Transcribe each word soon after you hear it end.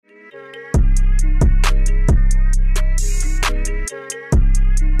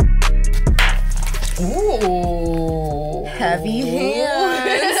Ooh. Heavy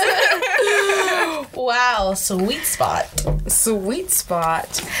hands. Wow, sweet spot. Sweet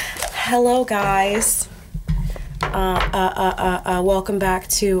spot. Hello, guys. Welcome back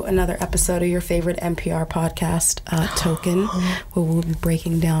to another episode of your favorite NPR podcast, Token, where we'll be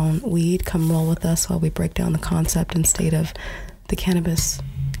breaking down weed. Come roll with us while we break down the concept and state of the cannabis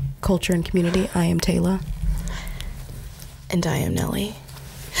culture and community. I am Taylor. And I am Nelly.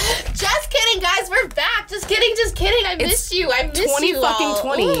 Just kidding, guys. We're back. Just kidding. I missed you. I miss you all.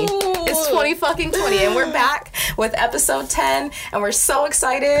 20. It's 2020, and we're back with episode 10, and we're so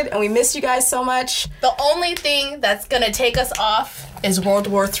excited, and we miss you guys so much. The only thing that's gonna take us off is World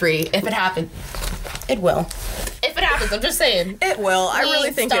War III, if it happens. It will. If it happens, I'm just saying. It will. I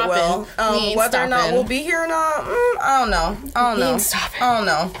really think it will. Whether or not we'll be here or not, I don't know. I don't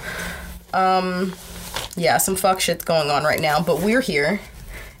know. Yeah, some fuck shit's going on right now, but we're here,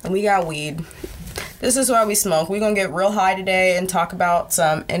 and we got weed. This is why we smoke. We're going to get real high today and talk about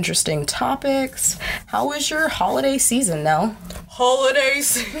some interesting topics. How was your holiday season, Nell? Holiday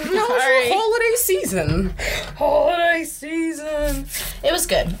season. Holiday season. Holiday season. It was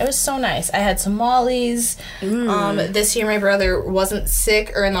good. It was so nice. I had some mollies. This year my brother wasn't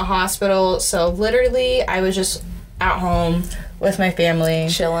sick or in the hospital, so literally I was just at home with my family.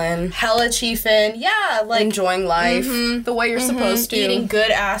 Chilling. Hella chiefing. Yeah, like enjoying life the way you're supposed to. Eating good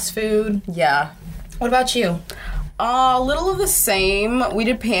ass food. Yeah. What about you? A little of the same. We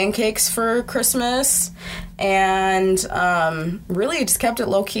did pancakes for Christmas, and really just kept it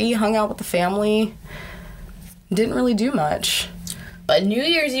low-key, hung out with the family. Didn't really do much. But New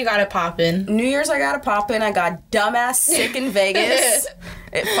Year's, you got it poppin'. New Year's, I got it poppin'. I got dumbass sick in Vegas.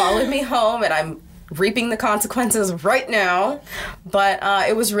 It followed me home, and I'm reaping the consequences right now. But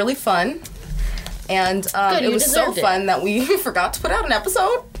it was really fun. And it was so fun that we forgot to put out an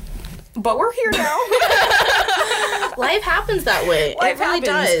episode. But we're here now. Life happens that way. It really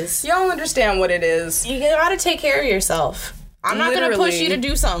does. Y'all understand what it is. You gotta take care of yourself. I'm not gonna push you to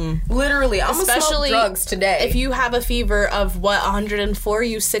do something. Literally, I'm gonna smoke drugs today. If you have a fever of 104,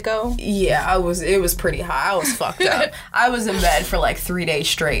 you sicko. Yeah, it was pretty high. I was fucked up. I was in bed for like 3 days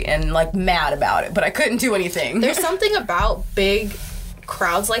straight and like mad about it, but I couldn't do anything. There's something about big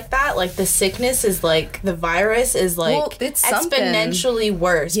crowds like that, like the sickness is like the virus is like it's exponentially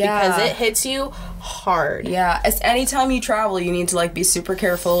worse because it hits you hard. Yeah, it's anytime you travel, you need to like be super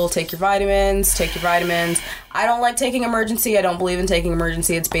careful. Take your vitamins. I don't like taking Emergency. I don't believe in taking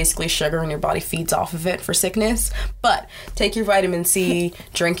Emergency. It's basically sugar and your body feeds off of it for sickness. But take your vitamin C,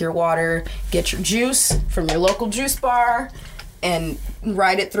 drink your water, get your juice from your local juice bar, and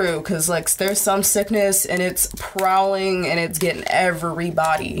ride it through, because like there's some sickness and it's prowling and it's getting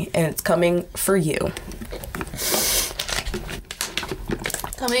everybody, and it's coming for you.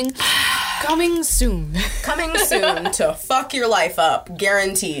 Coming soon. Coming soon to fuck your life up,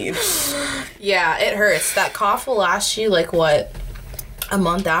 guaranteed. Yeah, it hurts. That cough will last you like what? A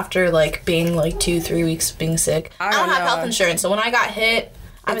month after like being like 2-3 weeks being sick. I don't have health insurance, so when I got hit,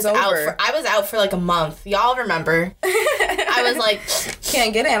 I was out for like a month. Y'all remember? I was like,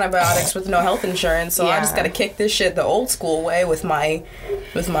 can't get antibiotics with no health insurance, so I just gotta kick this shit the old school way with my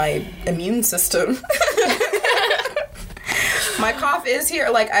immune system. My cough is here.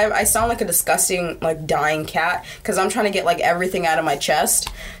 Like I sound like a disgusting like dying cat because I'm trying to get like everything out of my chest.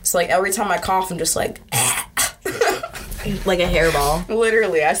 So like every time I cough, I'm just like like a hairball.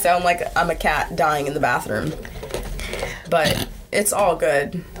 Literally, I sound like I'm a cat dying in the bathroom. But it's all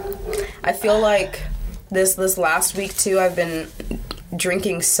good. I feel like this last week, too, I've been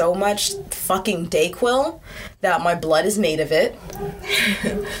drinking so much fucking Dayquil that my blood is made of it.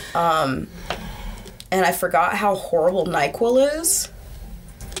 And I forgot how horrible NyQuil is.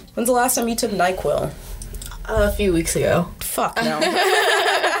 When's the last time you took NyQuil? A few weeks ago. Fuck no.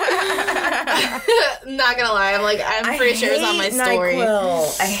 Not gonna lie, I'm pretty sure it's on my story.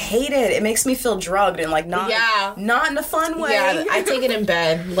 NyQuil. I hate it. It makes me feel drugged and like not in a fun way. Yeah, I take it in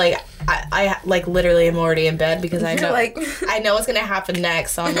bed. Like I like literally am already in bed because I know I know what's gonna happen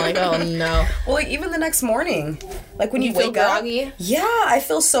next. So I'm like, oh no. Well, like even the next morning, like when you wake feel groggy? up, yeah, I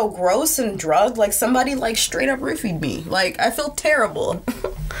feel so gross and drugged. Like somebody like straight up roofied me. Like I feel terrible.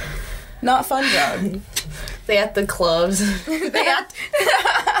 Not fun drug. They at the clubs.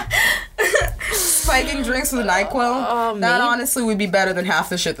 Spiking drinks with NyQuil. That honestly would be better than half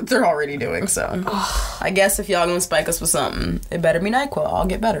the shit that they're already doing. So I guess if y'all gonna spike us with something, it better be NyQuil. I'll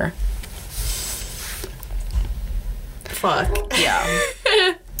get better. Fuck.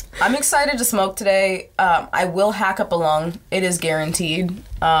 Yeah. I'm excited to smoke today. I will hack up a lung. It is guaranteed.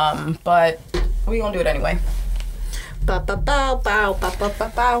 But we gonna do it anyway.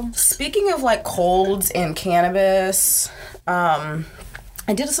 Speaking of like colds and cannabis, I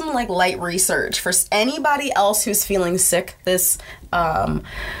did some like light research for anybody else who's feeling sick this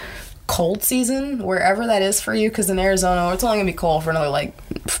cold season, wherever that is for you, because in Arizona it's only gonna be cold for another like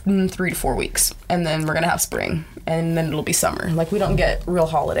 3 to 4 weeks, and then we're gonna have spring, and then it'll be summer. Like, we don't get real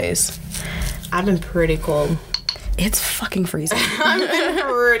holidays. I've been pretty cold. It's fucking freezing. I've been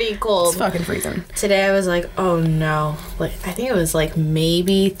pretty cold. It's fucking freezing. Today I was like, oh no. Like, I think it was like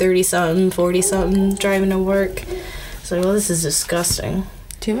maybe 30-something, 40-something driving to work. So, well, this is disgusting.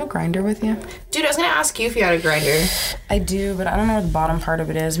 Do you have a grinder with you? Dude, I was going to ask you if you had a grinder. I do, but I don't know what the bottom part of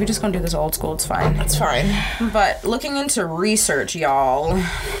it is. We just going to do this old school. It's fine. It's fine. But looking into research, y'all,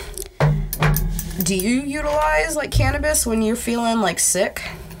 do you utilize, like, cannabis when you're feeling, like, sick?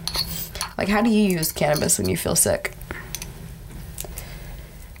 Like, how do you use cannabis when you feel sick?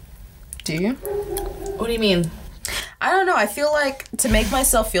 Do you? What do you mean? I don't know. I feel like to make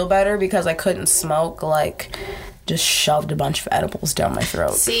myself feel better because I couldn't smoke, like, just shoved a bunch of edibles down my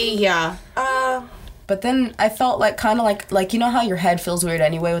throat. See, yeah. But then I felt like kind of like you know how your head feels weird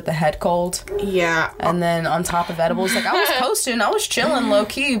anyway with the head cold? Yeah. And then on top of edibles, like, I was coasting, I was chilling low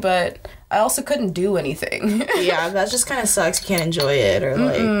key, but I also couldn't do anything. Yeah, that just kind of sucks. You can't enjoy it, or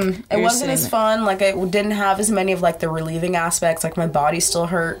like it wasn't as fun. Like, it didn't have as many of like the relieving aspects. Like, my body still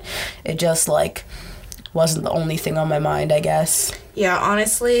hurt. It just like wasn't the only thing on my mind, I guess. Yeah,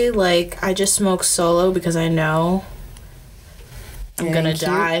 honestly, like, I just smoke solo because I know I'm gonna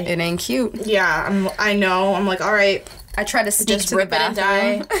die. It ain't cute. Yeah, I know. I'm like, all right. I try to sneak just to rip the bathroom.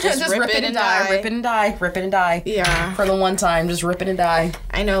 it and die. Just rip it and die. Rip it and die. Rip it and die. Yeah. For the one time, just rip it and die.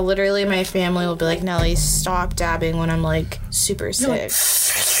 I know. Literally, my family will be like, Nelly, stop dabbing when I'm like super sick.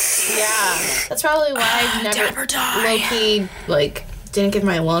 Yeah, that's probably why I've never low key like didn't give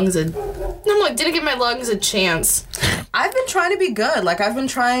my lungs a chance. I've been trying to be good. Like, I've been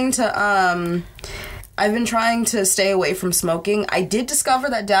trying to stay away from smoking. I did discover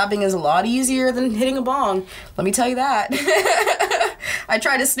that dabbing is a lot easier than hitting a bong. Let me tell you that. I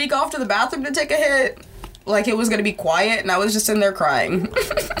tried to sneak off to the bathroom to take a hit, like it was going to be quiet, and I was just in there crying.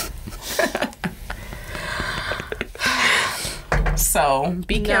 So,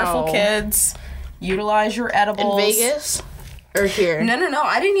 be careful, kids. Utilize your edibles. In Vegas? Or here? No.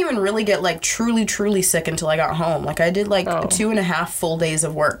 I didn't even really get, like, truly sick until I got home. Like, I did, like, 2.5 full days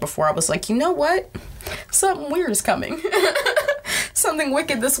of work before I was like, you know what? Something weird is coming. Something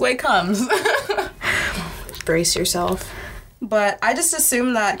wicked this way comes. Brace yourself. But I just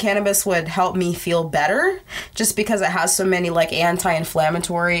assumed that cannabis would help me feel better just because it has so many, like,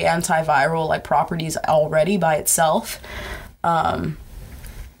 anti-inflammatory, antiviral, like, properties already by itself.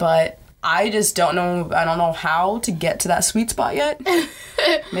 But I just don't know. I don't know how to get to that sweet spot yet.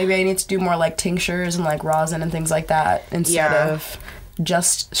 Maybe I need to do more like tinctures and like rosin and things like that instead of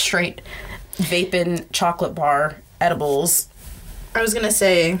just straight vaping chocolate bar edibles. I was gonna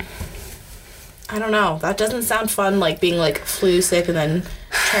say, I don't know. That doesn't sound fun. Like being like flu sick and then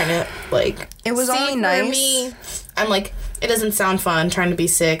trying to like. It was only nice. Me, I'm like, it doesn't sound fun trying to be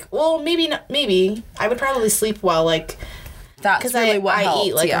sick. Well, maybe not. Maybe I would probably sleep well. Like. That's really what helped. I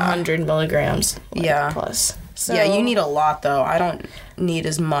eat like 100 milligrams. Like, plus. So, yeah, you need a lot though. I don't need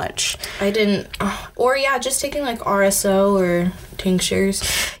as much. I didn't. Or just taking like RSO or tinctures.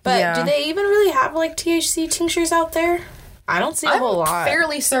 But do they even really have like THC tinctures out there? I don't see a whole lot. I'm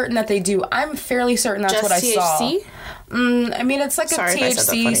fairly certain that they do. I'm fairly certain that's just what I THC? saw. I mean, it's like a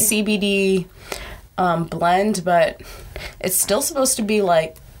THC CBD blend, but it's still supposed to be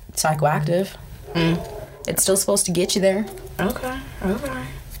like psychoactive. It's still supposed to get you there. Okay.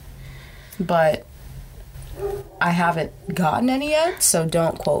 But I haven't gotten any yet, so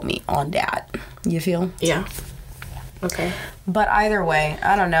don't quote me on that. You feel? Yeah. Okay. But either way,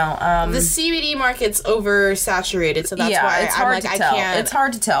 I don't know. The CBD market's oversaturated, so that's why it's hard I'm like, to tell. I can't. It's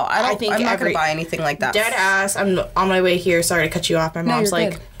hard to tell. I'm not going to buy anything like that. Dead ass. I'm on my way here. Sorry to cut you off. My mom's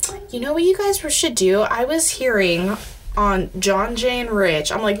like, you know what you guys should do? I was hearing on John Jay and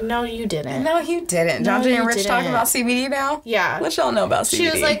Rich. I'm like, no, you didn't. No, you didn't. John Jay and Rich talking about CBD now? Yeah. Let y'all know about CBD. She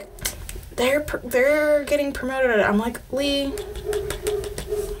was like, they're getting promoted. I'm like, Lee.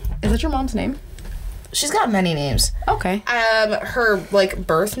 Is that your mom's name? She's got many names. Okay. Her, like,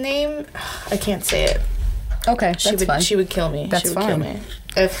 birth name, I can't say it. Okay, that's fine. She would kill me. That's she would kill me.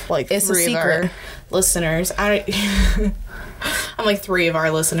 If, like, it's three of our listeners. I'm like 3 of our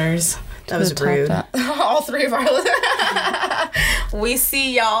listeners. That was rude. All 3 of our listeners. We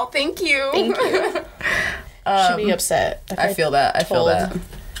see y'all. Thank you. Thank you. She'd be upset. I feel that.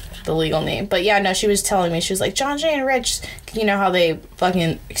 The legal name. But yeah, no, she was telling me, she was like, John Jay and Rich, you know how they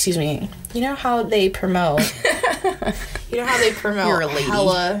promote You know how they promote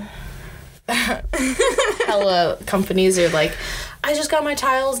hella companies are like, I just got my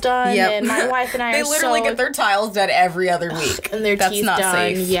tiles done, and my wife and I they literally get their tiles done every other week. And their teeth not done.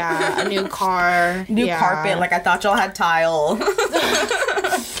 Safe. Yeah, a new car. New carpet. Like, I thought y'all had tile.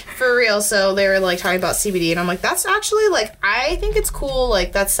 For real. So they were, like, talking about CBD, and I'm like, that's actually, like, I think it's cool.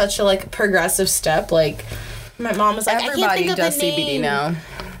 Like, that's such a, like, progressive step. Like, my mom was like, everybody I can't think does of the CBD name. now.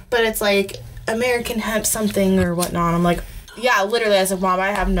 But it's, like, American hemp something or whatnot. I'm like, yeah, literally. I was like, Mom, I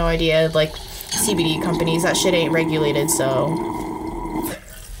have no idea. Like, CBD companies, that shit ain't regulated, so...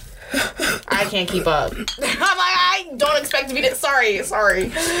 I can't keep up. I'm like, I don't expect to be... Sorry.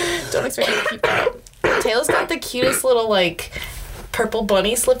 Don't expect me to keep up. Taylor's got the cutest little, like, purple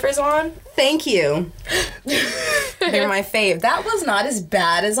bunny slippers on. Thank you. They're my fave. That was not as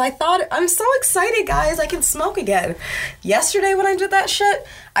bad as I thought. I'm so excited, guys. I can smoke again. Yesterday when I did that shit,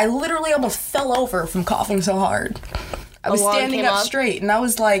 I literally almost fell over from coughing so hard. I was standing up straight, and I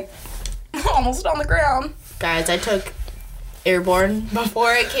was, like, almost on the ground. Guys, I took Airborne before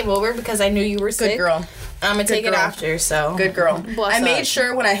I came over because I knew you were sick. Good girl. I'm gonna take it after, so. Good girl. I made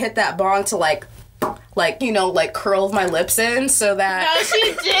sure when I hit that bong to, like, you know, like, curl my lips in so that... No, she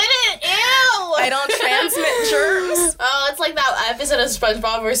didn't! Ew! I don't transmit germs. Oh, it's like that episode of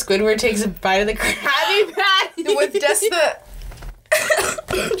SpongeBob where Squidward takes a bite of the Krabby Patty. With just the...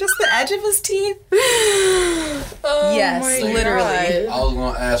 just the edge of his teeth. Oh, yes, literally. I was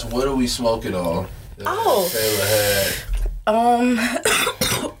gonna ask, what are we smoking on? Taylor had. Oh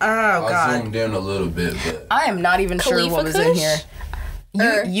God. I zoomed in a little bit, but I am not even sure what was in here.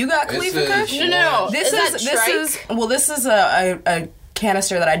 You got Khalifa Kush? No. This is a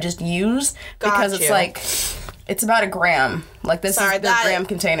canister that I just use because it's like it's about a gram. Like this is the gram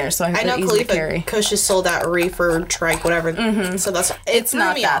container, so I know easy to carry. Kush is sold at Reefer, Trike, whatever. Mm-hmm. So it's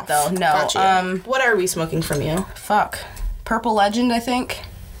not that though. No. Gotcha. What are we smoking from you? Fuck. Purple Legend, I think.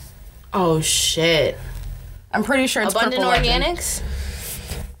 Oh shit. I'm pretty sure it's Abundant Purple Organics?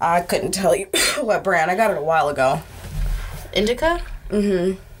 Legend. I couldn't tell you what brand. I got it a while ago. Indica?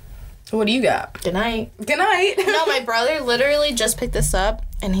 Mm-hmm. What do you got? Good night. Good night. No, my brother literally just picked this up,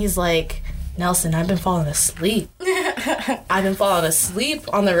 and he's like, Nelson, I've been falling asleep. I've been falling asleep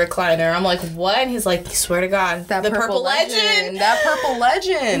on the recliner. I'm like, what? And he's like, swear to God. That the Purple Legend. That Purple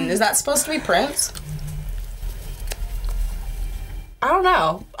Legend. Is that supposed to be Prince? I don't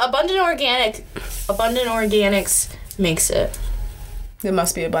know. Abundant Organics makes it. It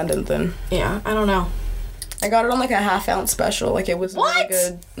must be Abundant then. Yeah, I don't know. I got it on like a half-ounce special. Like it was really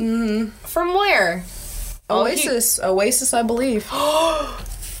good. Mm-hmm. From where? Oasis. Oasis, I believe.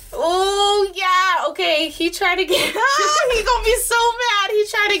 Oh, yeah. Okay, he tried to get... He's gonna be so mad. He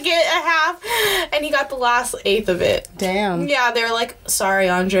tried to get a half, and he got the last eighth of it. Damn. Yeah, they were like, sorry,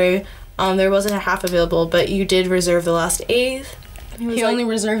 Andre. There wasn't a half available, but you did reserve the last eighth. He only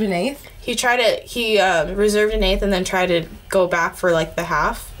reserved an eighth? He reserved an eighth and then tried to go back for like the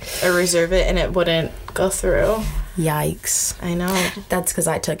half or reserve it, and it wouldn't go through. Yikes. I know. That's because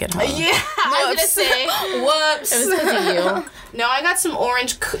I took it home. Yeah, I was going to say. Whoops. It was because of you. No, I got some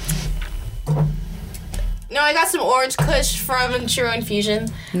orange Kush from True Infusion.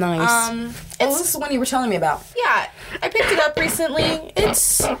 Nice. This is the one you were telling me about. Yeah, I picked it up recently.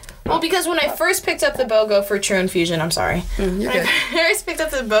 Because when I first picked up the BOGO for True Infusion, I'm sorry. You're good. I first picked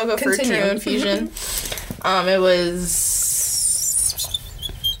up the BOGO for True Infusion. It was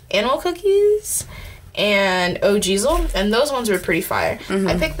animal cookies and Ojizel, and those ones were pretty fire. Mm-hmm.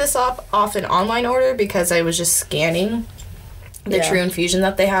 I picked this up off an online order because I was just scanning the True Infusion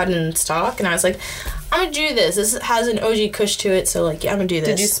that they had in stock, and I was like, I'm gonna do this. This has an OG Kush to it, so like, yeah, I'm gonna do this.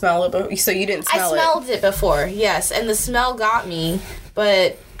 Did you smell it? So you didn't smell it? I smelled it before, yes, and the smell got me,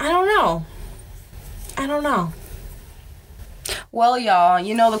 but I don't know. Well, y'all,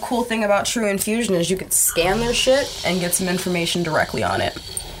 you know the cool thing about True Infusion is you can scan their shit and get some information directly on it.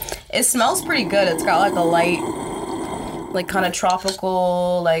 It smells pretty good. It's got like a light, like kind of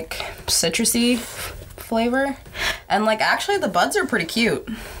tropical, like citrusy flavor. And like actually the buds are pretty cute.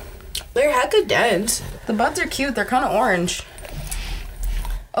 They're hecka dense. The buds are cute. They're kind of orange.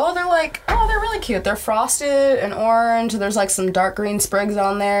 They're really cute. They're frosted and orange. There's like some dark green sprigs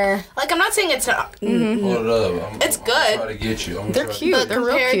on there. Like, I'm not saying it's not. Mm-hmm. Hold up. It's good. I'm trying to get you. They're cute. They're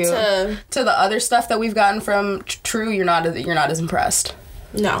real cute. To the other stuff that we've gotten from True, you're not as impressed.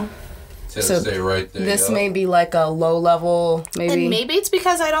 No. So stay right there. This may be like a low level, maybe. And maybe it's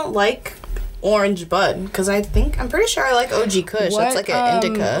because I don't like orange bud, because I'm pretty sure I like OG Kush. That's like an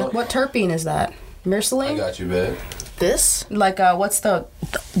indica. What terpene is that? Myrcene? I got you, babe. This? Like, what's the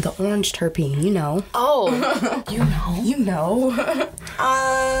orange terpene, you know? Oh. You know? You know.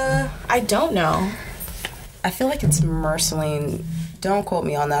 I don't know. I feel like it's Mursaline. Don't quote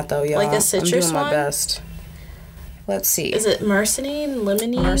me on that, though, y'all. Like a citrus I'm doing my best. Let's see. Is it Mursaline?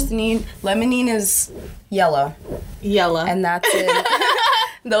 Limonene? Mursaline. Limonene is yellow. Yellow. And that's it.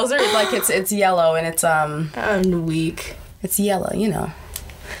 Those are, like, it's yellow, and it's, I'm weak. It's yellow, you know.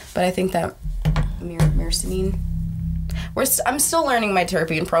 But I think that Myrcene. I'm still learning my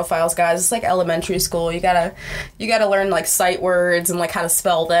terpene profiles, guys. It's like elementary school. You gotta learn like sight words and like how to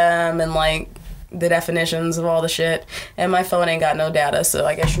spell them and like the definitions of all the shit. And my phone ain't got no data, so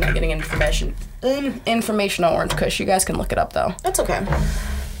I guess you're not getting information on Orange Kush. You guys can look it up though. That's okay.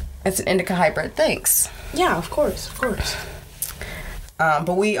 It's an indica hybrid. Thanks. Yeah, of course.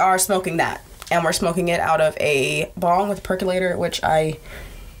 But we are smoking that, and we're smoking it out of a bong with percolator, which I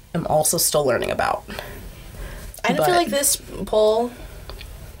am also still learning about. I didn't feel like this pull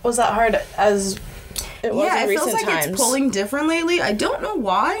was that hard as it was in recent times. Yeah, it feels like it's pulling different lately. I don't know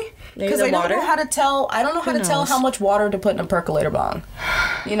why. Because I don't know how to tell. I don't know how to tell how much water to put in a percolator bong.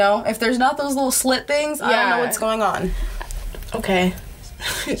 You know, if there's not those little slit things, I don't know what's going on. Okay,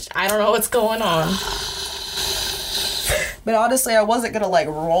 I don't know what's going on. But honestly, I wasn't gonna like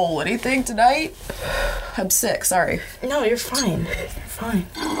roll anything tonight. I'm sick. Sorry. No, you're fine. You're fine.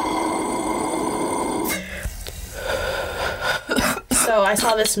 So I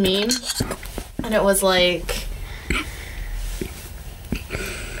saw this meme, and it was like,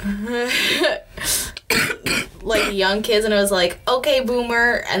 like young kids, and it was like, okay,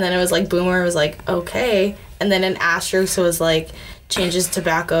 boomer, and then it was like boomer, it was like, okay, and then an asterisk, so it was like, changes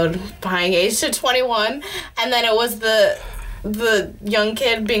tobacco buying age to 21, and then it was the young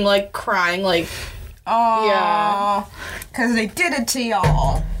kid being like crying, like, oh, yeah, because they did it to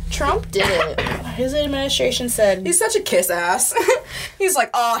y'all. Trump did it. His administration said... He's such a kiss ass. He's like,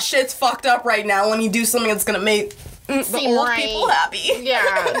 oh, shit's fucked up right now. Let me do something that's gonna make the old people happy.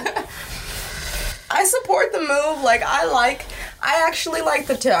 Yeah. I support the move. Like, I actually like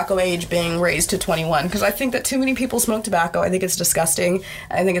the tobacco age being raised to 21 because I think that too many people smoke tobacco. I think it's disgusting.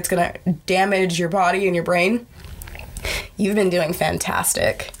 I think it's gonna damage your body and your brain. You've been doing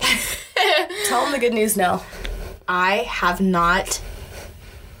fantastic. Tell them the good news now. I have not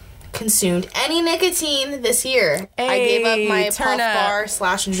consumed any nicotine this year. Hey, I gave up my Puff Bar /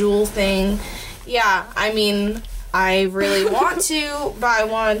 Juul thing. Yeah, I mean, I really want to buy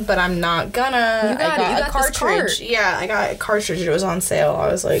one, but I'm not gonna. You got a cartridge. Yeah, I got a cartridge. It was on sale.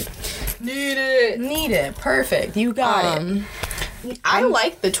 I was like, need it. Perfect. You got it. I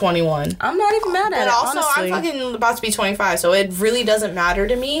like the 21. I'm not even mad at it, also, honestly. I'm fucking about to be 25, so it really doesn't matter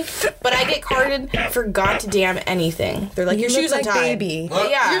to me. But I get carded for goddamn anything. They're like, your shoes like untied. Baby.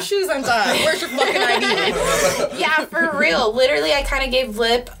 Yeah. Your shoes untied. Where's your fucking ID? Yeah, for real. Literally, I kind of gave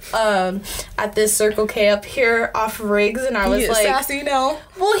lip at this Circle K up here off Riggs, and I was like... sassy, no?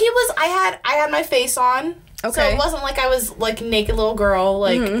 Well, he was... I had my face on. Okay. So it wasn't like I was, like, naked little girl,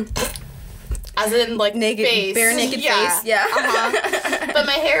 like... Mm-hmm. As in, like, naked, face. bare naked face. Yeah. Uh-huh. But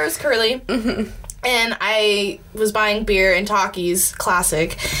my hair was curly. Mm-hmm. And I was buying beer in Takis,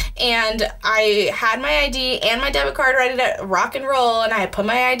 classic. And I had my ID and my debit card ready to rock and roll. And I put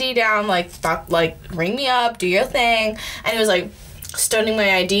my ID down, like, ring me up, do your thing. And it was, like, stoning my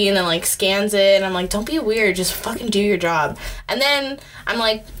ID and then, like, scans it. And I'm like, don't be weird. Just fucking do your job. And then I'm,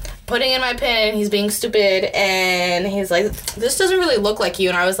 like... putting in my PIN. He's being stupid. And he's like, this doesn't really look like you.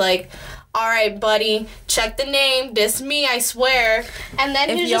 And I was like... all right, buddy, check the name. This me, I swear. And then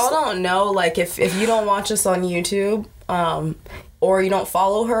if y'all don't know, like, if you don't watch us on YouTube, or you don't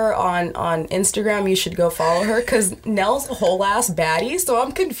follow her on Instagram, you should go follow her, because Nell's a whole ass baddie, so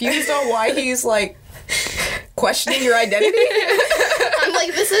I'm confused on why he's, like, questioning your identity. I'm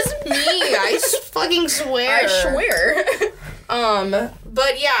like, this is me. I fucking swear. I swear.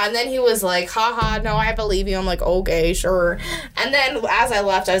 But yeah, and then he was like, haha, no, I believe you. I'm like, okay, sure. And then as I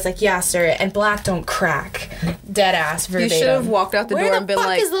left, I was like, yeah, sir, and black don't crack. Dead ass, verbatim. You should have walked out the door and been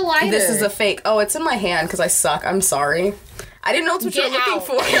like, is the lighter? This is a fake. Oh, it's in my hand because I suck. I'm sorry. I didn't know what you were looking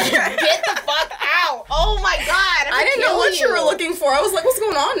for. Get the fuck out. Oh my God. I didn't know what you were looking for. I was like, what's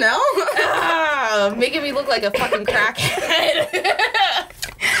going on now? Making me look like a fucking crackhead.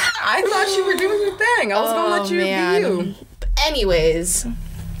 I thought you were doing your thing. I was going to let you be you. Anyways,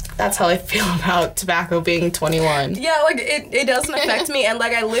 that's how I feel about tobacco being 21. Yeah, like, it doesn't affect me, and,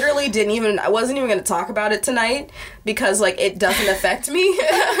 like, I literally I wasn't even going to talk about it tonight, because, like, it doesn't affect me.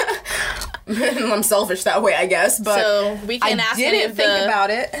 I'm selfish that way, I guess, but so we can ask any of think about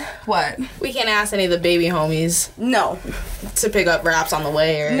it. What? We can't ask any of the baby homies. No. To pick up wraps on the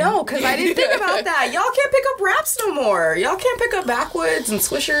way, or... No, because I didn't think about that. Y'all can't pick up wraps no more. Y'all can't pick up Backwoods and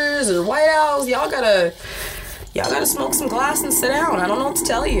Swishers or White Owls. Y'all gotta smoke some glass and sit down. I don't know what to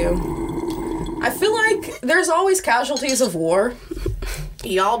tell you. I feel like there's always casualties of war.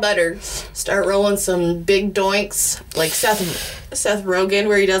 Y'all better start rolling some big doinks like Seth Rogen,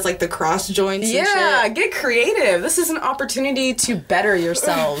 where he does like the cross joints. Yeah, and shit. get creative. This is an opportunity to better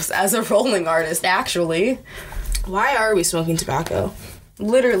yourselves as a rolling artist, actually. Why are we smoking tobacco?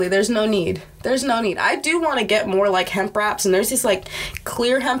 Literally, there's no need. There's no need. I do want to get more like hemp wraps, and there's these like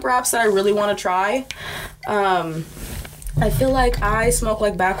clear hemp wraps that I really want to try. I feel like I smoke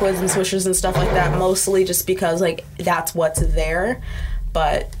like backwoods and swishers and stuff like that mostly just because like that's what's there.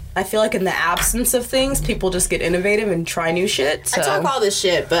 But I feel like in the absence of things, people just get innovative and try new shit. So. I talk all this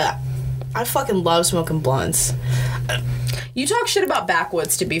shit, but I fucking love smoking blunts. You talk shit about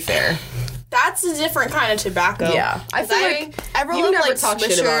backwoods, to be fair. That's a different kind of tobacco. Yeah. I feel like you never like talk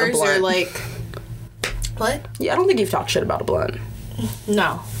shit about a blunt. Or like... What? Yeah, I don't think you've talked shit about a blunt.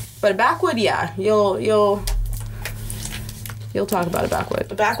 No. But a backwood, yeah. You'll talk about a backwood.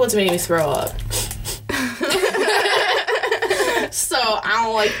 The backwoods made me throw up. So I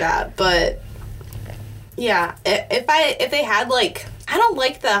don't like that, but yeah, if they had like, I don't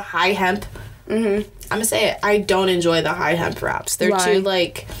like the high hemp. I'm gonna say it. I don't enjoy the high hemp wraps. They're too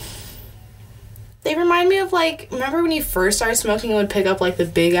like. They remind me of like, remember when you first started smoking and would pick up like the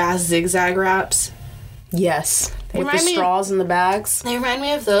big ass zigzag wraps? Yes, with the straws in the bags. They remind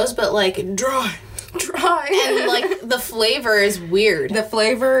me of those, but like dry. And like the flavor is weird. The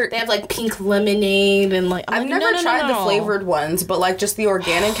flavor, they have like pink lemonade and like I've never tried the flavored ones, but like just the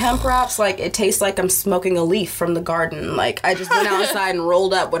organic hemp wraps, like it tastes like I'm smoking a leaf from the garden. Like I just went outside and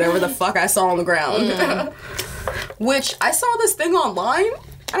rolled up whatever the fuck I saw on the ground. Which I saw this thing online,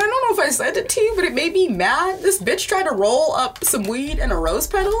 and I don't know if I sent it to you, but it made me mad. This bitch tried to roll up some weed and a rose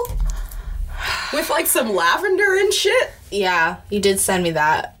petal with like some lavender and shit. Yeah, you did send me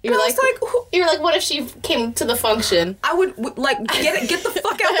that. You were like, what if she came to the function? I would like get the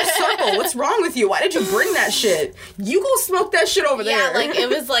fuck out the circle. What's wrong with you? Why did you bring that shit? You go smoke that shit over there. Yeah, like it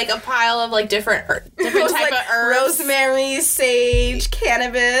was like a pile of like different type like of herbs, rosemary, sage,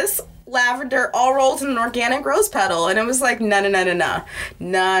 cannabis, lavender, all rolled in an organic rose petal, and it was like no.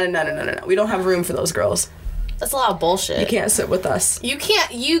 We don't have room for those girls. That's a lot of bullshit. You can't sit with us. You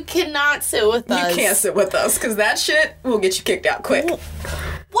cannot sit with us. You can't sit with us, because that shit will get you kicked out quick.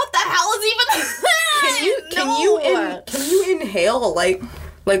 What the hell is even that? Can you inhale like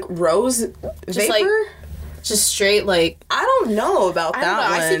rose vapor? Just straight like... I don't know about that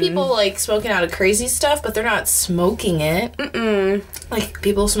one. I see people like smoking out of crazy stuff, but they're not smoking it. Like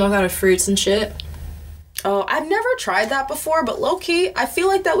people smoke out of fruits and shit. Oh, I've never tried that before, but low-key, I feel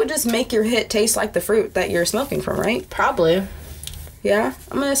like that would just make your hit taste like the fruit that you're smoking from, right? Probably. Yeah?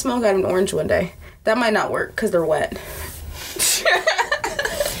 I'm gonna smoke out an orange one day. That might not work, because they're wet.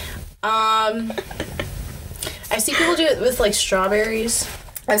 I see people do it with, like, strawberries.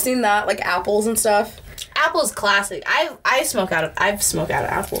 I've seen that, like apples and stuff. Apple's classic. I've smoked out of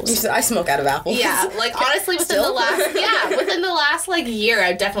apples. I smoke out of apples. Yeah, like honestly, within the last like year,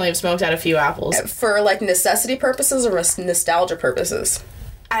 I definitely have smoked out a few apples for like necessity purposes or nostalgia purposes.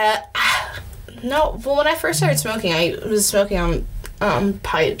 No, well, when I first started smoking, I was smoking on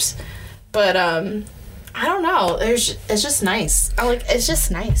pipes, but I don't know. It's just nice. It's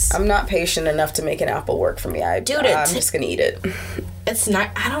just nice. I'm not patient enough to make an apple work for me. I'm just gonna eat it. It's not.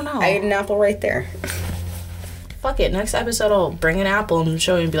 I don't know. I ate an apple right there. Fuck it. Next episode, I'll bring an apple and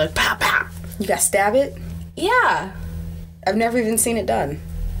show you and be like, pow, pow. You gotta stab it? Yeah. I've never even seen it done.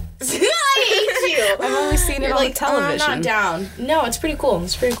 I hate you. I've only seen it on television. I'm not down. No, it's pretty cool.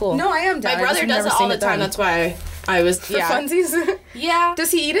 No, I am down. My brother does it all the time. That's why I was... For funsies? Yeah.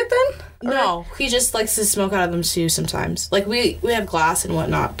 Does he eat it then? No. He just likes to smoke out of them too sometimes. Like, we have glass and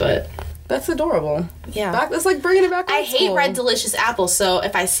whatnot, but... That's adorable. Yeah. That's like bringing it back I hate Red Delicious apples, so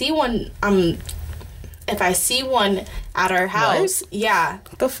if I see one... If I see one at our house, yeah.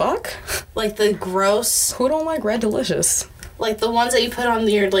 What the fuck? Like the gross... Who don't like Red Delicious? Like the ones that you put on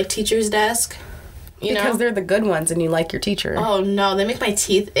your, like, teacher's desk. Because they're the good ones and you like your teacher. Oh, no. They make my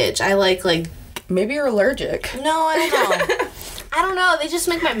teeth itch. I like... Maybe you're allergic. No, I don't know. I don't know. They just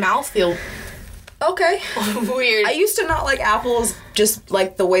make my mouth feel... Okay. Weird. I used to not like apples just,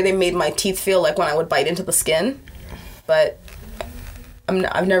 like, the way they made my teeth feel, like, when I would bite into the skin. But...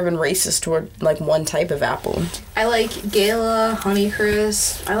 I've never been racist toward, like, one type of apple. I like Gala,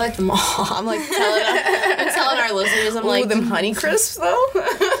 Honeycrisp. I like them all. I'm telling our listeners, Ooh, them Honeycrisps, though?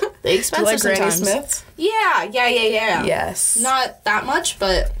 They expensive like sometimes. Granny Smiths? Yeah. Yes. Not that much,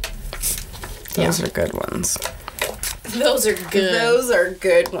 but... Those are good ones. Those are good. Those are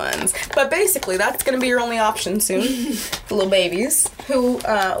good ones. But basically, that's going to be your only option soon. The little babies who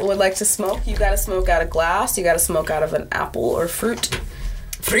would like to smoke. You got to smoke out of glass. You got to smoke out of an apple or fruit.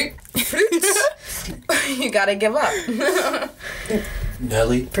 Fruits. You gotta give up.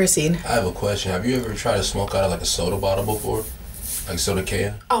 Nelly, proceed. I have a question. Have you ever tried to smoke out of like a soda bottle before? Like soda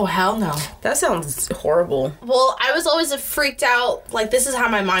can? Oh, hell no. That sounds horrible. Well, I was always freaked out. Like, this is how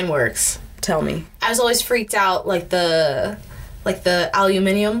my mind works. Tell me. I was always freaked out, like the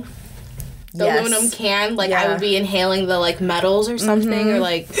aluminum. The aluminum can, like, I would be inhaling the, like, metals or something, or,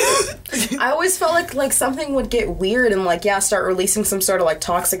 like... I always felt like something would get weird and, like, start releasing some sort of, like,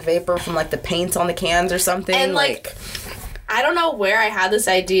 toxic vapor from, like, the paint on the cans or something. And, like I don't know where I had this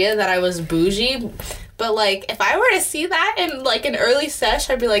idea that I was bougie, but, like, if I were to see that in, like, an early sesh,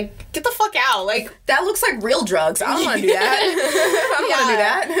 I'd be like, get the fuck out. Like, that looks like real drugs. I don't want to do that. I don't want to do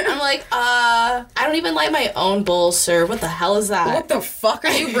that. I'm like, I don't even light my own bowls, sir. What the hell is that? What the fuck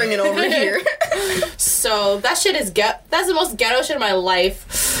are you bringing over here? So, that shit is that's the most ghetto shit of my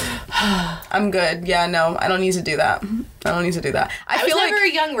life. I'm good. Yeah, no, I don't need to do that. I was never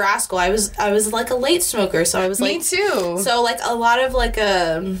a young rascal. I was like a late smoker, so I was like... Me too. So, like, a lot of, like,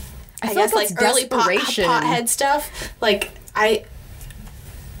 I guess, like, early pothead stuff. Like, I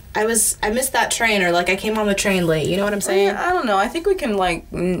missed that train, or, like, I came on the train late. You know what I'm saying? I don't know. I think we can, like,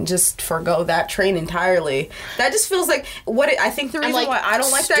 just forgo that train entirely. That just feels like... I think the reason why I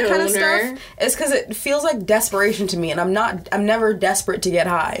don't like that kind of stuff is because it feels like desperation to me, and I'm never desperate to get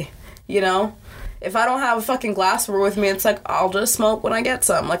high. You know? If I don't have a fucking glassware with me, it's like, I'll just smoke when I get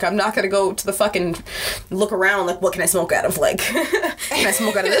some. Like, I'm not gonna go to the fucking look around, like, what can I smoke out of? Like, can I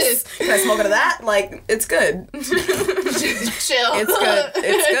smoke out of this? Can I smoke out of that? Like, it's good. Chill. It's good.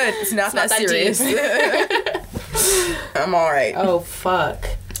 It's not that serious. I'm alright. Oh, fuck.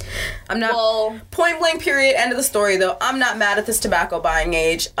 I'm not... point blank period, end of the story, though. I'm not mad at this tobacco buying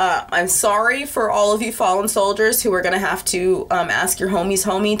age. I'm sorry for all of you fallen soldiers who are going to have to ask your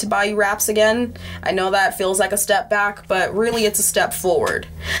homie to buy you wraps again. I know that feels like a step back, but really it's a step forward.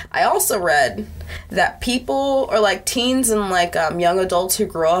 I also read that people, or like teens and like young adults who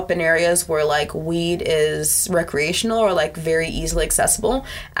grow up in areas where like weed is recreational or like very easily accessible,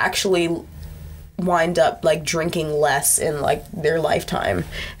 actually wind up like drinking less in like their lifetime,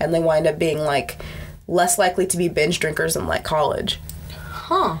 and they wind up being like less likely to be binge drinkers in like college.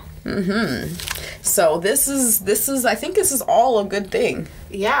 So this is I think this is all a good thing.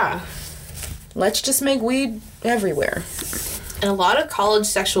 Yeah, let's just make weed everywhere. And a lot of college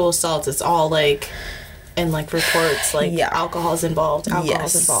sexual assaults, it's all like in like reports, like alcohol's involved,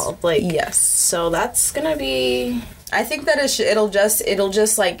 like yes. So that's gonna be... I think that it'll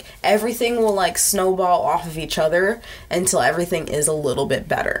just like everything will like snowball off of each other until everything is a little bit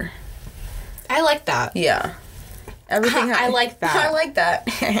better. I like that. Yeah. Everything. I like that. I like that.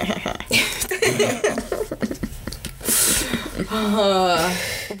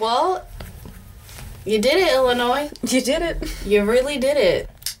 Well, you did it, Illinois. You did it. You really did it.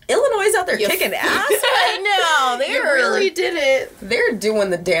 Illinois out there kicking ass right now. You really did it. They're doing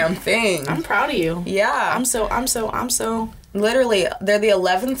the damn thing. I'm proud of you. Yeah. I'm so. Literally, they're the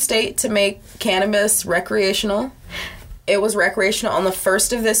 11th state to make cannabis recreational. It was recreational on the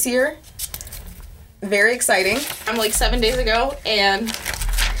 1st of this year. Very exciting. I'm like 7 days ago, and...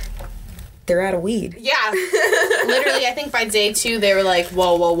 they're out of weed. Yeah. Literally, I think by day 2, they were like,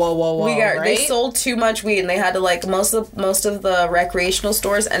 whoa, right? They sold too much weed, and they had to, like, most of the recreational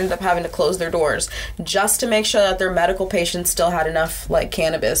stores ended up having to close their doors just to make sure that their medical patients still had enough, like,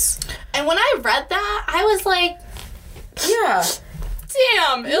 cannabis. And when I read that, I was like... yeah.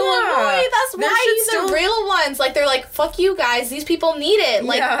 Damn, Illinois, that's why you're the real ones. Like, they're like, fuck you guys, these people need it.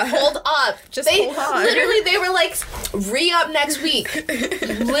 Like, hold up. Hold on. Literally, they were like, re-up next week.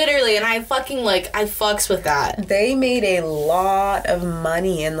 Literally, and I fucks with that. They made a lot of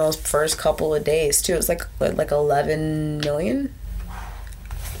money in those first couple of days, too. It was like 11 million?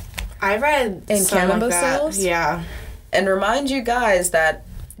 I read in cannabis sales? Yeah. And remind you guys that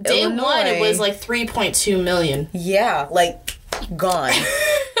Day Illinois, 1, it was like 3.2 million. Yeah, like... gone.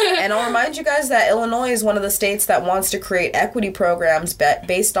 And I'll remind you guys that Illinois is one of the states that wants to create equity programs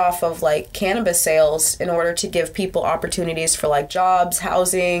based off of like cannabis sales in order to give people opportunities for like jobs,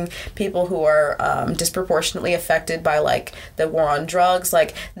 housing, people who are disproportionately affected by like the war on drugs.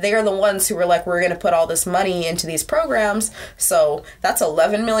 Like they are the ones who were like, we're going to put all this money into these programs. So that's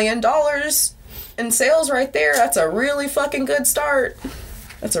 $11 million in sales right there. That's a really fucking good start.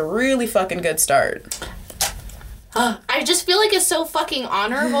 I just feel like it's so fucking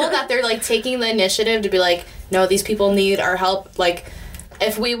honorable that they're like taking the initiative to be like, no, these people need our help, like,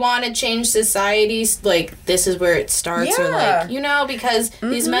 if we want to change societies, like, this is where it starts. Or, like, you know, because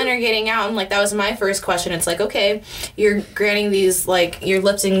these men are getting out, and, like, that was my first question. It's like, okay, you're granting these, like, you're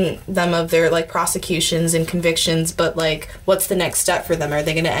lifting them of their, like, prosecutions and convictions, but, like, what's the next step for them? Are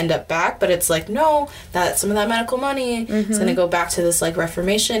they going to end up back? But it's like, no, that some of that medical money is going to go back to this, like,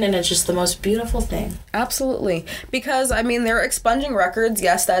 reformation, and it's just the most beautiful thing. Absolutely. Because, I mean, they're expunging records.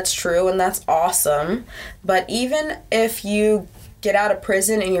 Yes, that's true, and that's awesome. But even if you get out of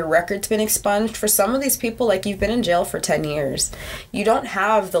prison and your record's been expunged, for some of these people, like, you've been in jail for 10 years. You don't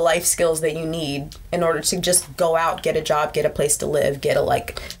have the life skills that you need in order to just go out, get a job, get a place to live, get a,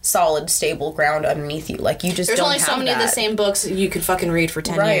 like, solid, stable ground underneath you. Like, you just There's don't only have so many that. of the same books you could fucking read for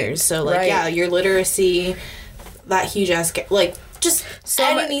 10 years. So, like, yeah, your literacy, that huge-ass, like, just so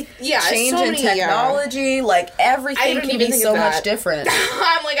change so in technology, like, everything can be so much different.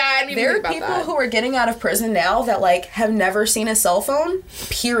 I'm like, I didn't even think about that. There are people who are getting out of prison now that, like, have never seen a cell phone,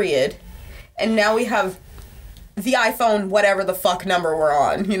 period. And now we have the iPhone, whatever the fuck number we're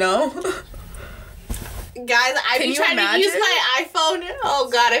on, you know? Guys, I be trying to use my iPhone. Oh,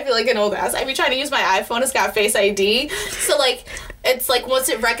 God, I feel like an old ass. I be trying to use my iPhone. It's got Face ID. So, like, it's like once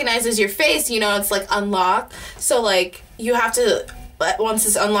it recognizes your face, you know, it's like unlocked. So, like, you have to, once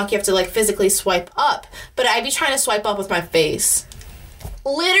it's unlocked, you have to, like, physically swipe up. But I be trying to swipe up with my face.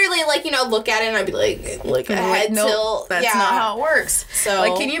 Literally, like, you know, look at it and I'd be like a head tilt. That's not how it works. So,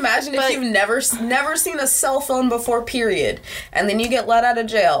 like, can you imagine if you've never seen a cell phone before, period, and then you get let out of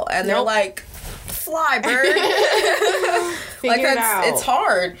jail and they're like, fly, bird. Like, it's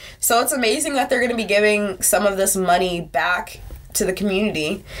hard. So it's amazing that they're going to be giving some of this money back to the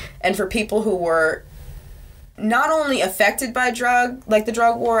community, and for people who were not only affected by the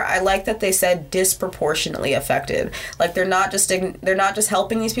drug war. I like that they said disproportionately affected. Like, they're not just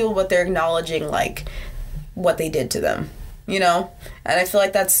helping these people, but they're acknowledging, like, what they did to them, you know? And I feel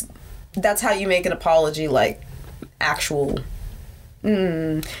like that's how you make an apology, like, actual.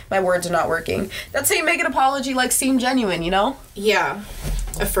 My words are not working. That's how you make an apology, like, seem genuine, you know? Yeah.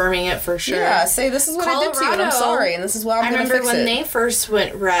 Affirming it for sure. Yeah, say, this is what I did to you, and I'm sorry, and this is why I'm going to fix it. I remember when they first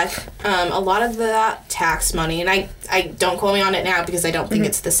went rec, a lot of that tax money, and I don't quote me on it now because I don't think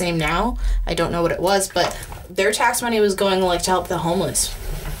it's the same now. I don't know what it was, but their tax money was going, like, to help the homeless.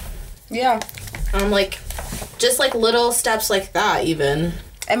 Yeah. And I'm like, just, like, little steps like that, even.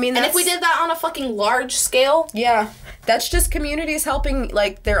 I mean, and if we did that on a fucking large scale... Yeah. That's just communities helping,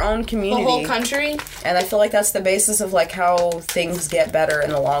 like, their own community. The whole country. And I feel like that's the basis of, like, how things get better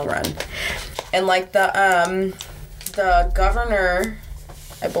in the long run. And, like, the governor,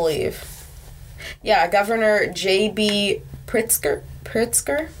 I believe. Yeah, Governor J.B. Pritzker?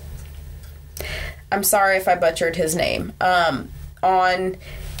 I'm sorry if I butchered his name. On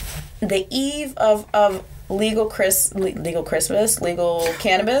the eve of legal cannabis,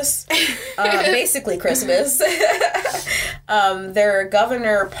 basically Christmas. Their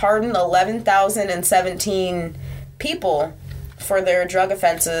governor pardoned 11,017 people for their drug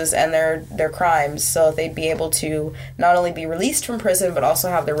offenses and their crimes, so they'd be able to not only be released from prison but also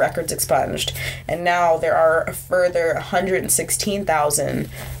have their records expunged. And now there are a further 116,000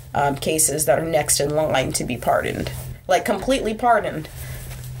 cases that are next in line to be pardoned, like completely pardoned.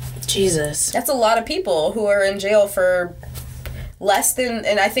 Jesus. That's a lot of people who are in jail for less than,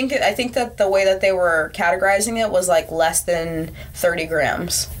 and I think that the way that they were categorizing it was like less than 30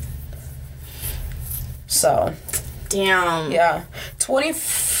 grams. So. Damn. Yeah.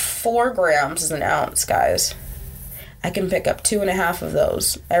 24 grams is an ounce, guys. I can pick up 2.5 of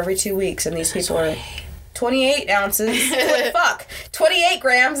those every 2 weeks, and these people are 28 ounces. Fuck. 28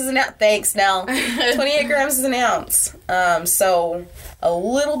 grams is an ounce. Thanks, Nell. 28 grams is an ounce. So a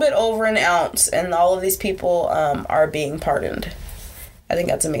little bit over an ounce, and all of these people are being pardoned. I think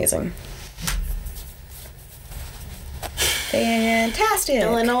that's amazing. Fantastic.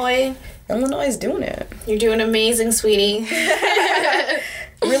 Illinois is doing it. You're doing amazing, sweetie.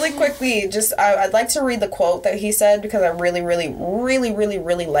 Really quickly, just I'd like to read the quote that he said because I really, really, really, really,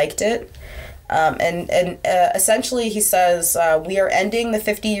 really liked it. And essentially he says, we are ending the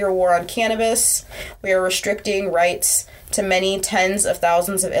 50-year war on cannabis. We are restricting rights to many tens of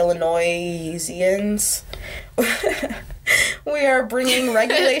thousands of Illinoisians. We are bringing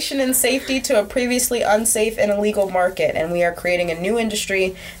regulation and safety to a previously unsafe and illegal market, and we are creating a new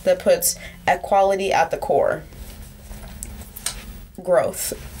industry that puts equality at the core.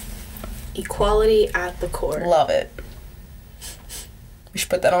 Growth. Equality at the core. Love it. We should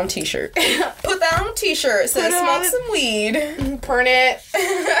put that on a t-shirt. Put that on a t-shirt. Says smoke some weed. Print it.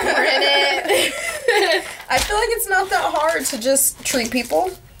 Print it. I feel like it's not that hard to just treat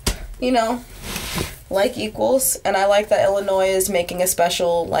people, you know. like equals, and I like that Illinois is making a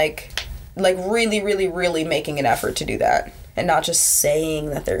special, like really, really, really making an effort to do that, and not just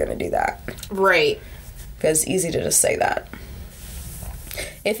saying that they're going to do that. Right. Because it's easy to just say that.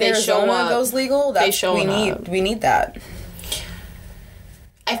 If Arizona goes legal, that's we need that.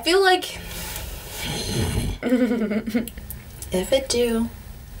 I feel like if it do,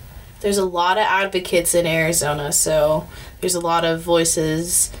 there's a lot of advocates in Arizona, so there's a lot of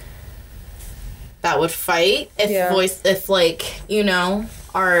voices that would fight if like, you know,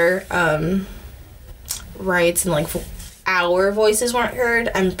 our rights and like our voices weren't heard.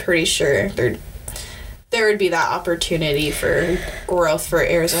 I'm pretty sure there would be that opportunity for growth for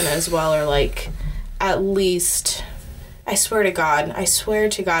Arizona as well, or like at least, I swear to God, I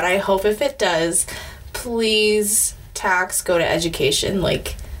hope if it does, please tax go to education.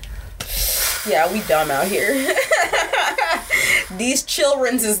 Like, yeah, we dumb out here. These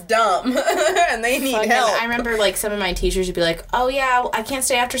children's is dumb and they need help. I remember like some of my teachers would be like, oh yeah, I can't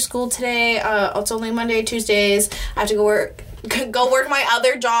stay after school today, it's only Monday, Tuesdays, I have to go work my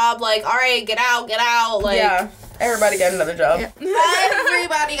other job. Like, all right, get out. Like, yeah, everybody got another job.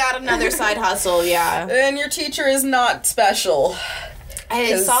 Everybody got another side hustle. Yeah. And your teacher is not special.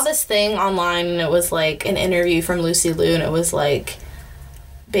 I saw this thing online, and it was like an interview from Lucy Liu, and it was like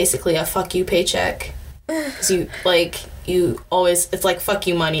basically a fuck you paycheck. Because you always, it's like fuck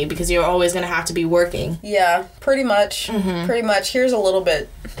you money, because you're always gonna have to be working. Yeah, pretty much. Mm-hmm. Pretty much. Here's a little bit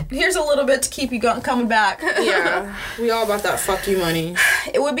to keep you coming back. Yeah, we all about that fuck you money.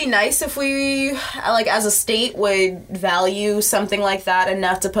 It would be nice if we, like, as a state, would value something like that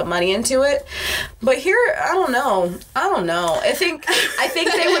enough to put money into it. But here, I don't know. I think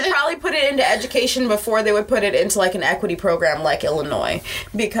they would probably put it into education before they would put it into like an equity program like Illinois,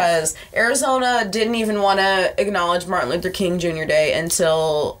 because Arizona didn't even want to acknowledge Martin Luther King Jr. Day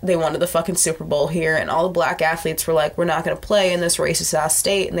until they won the fucking Super Bowl here, and all the black athletes were like, we're not going to play in this racist ass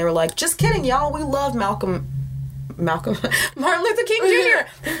state, and they were like, just kidding, y'all, we love Martin Luther King Jr.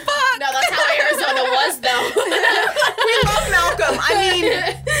 Fuck! No, that's how Arizona was, though. We love Malcolm.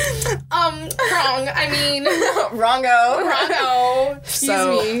 Wrongo. Excuse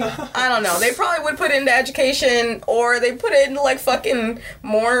me. I don't know. They probably would put it into education, or they put it into like fucking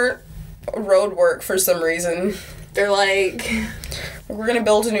more road work for some reason. They're like, we're gonna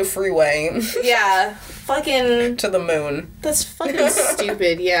build a new freeway. Yeah. Fucking to the moon. That's fucking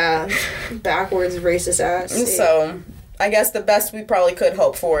stupid. Yeah. Backwards racist ass. So, I guess the best we probably could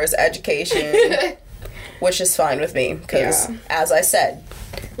hope for is education, which is fine with me, because, as I said,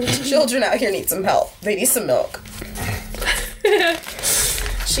 children out here need some help. They need some milk.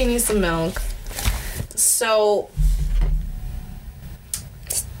 She needs some milk. So,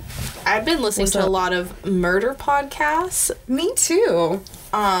 I've been listening to a lot of murder podcasts. Me too.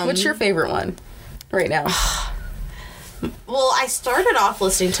 What's your favorite one right now? Well, I started off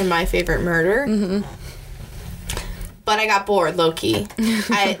listening to My Favorite Murder. Mm-hmm. But I got bored, low-key.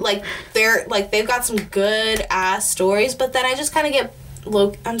 They've got some good ass stories, but then I just kind of get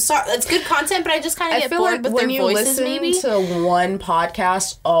I'm sorry, it's good content, but I just kind of get bored with their voices, maybe. When you listen to one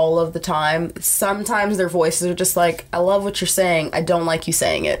podcast all of the time, sometimes their voices are just like, I love what you're saying, I don't like you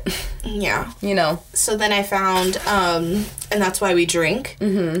saying it. Yeah. You know? So then I found, and That's Why We Drink,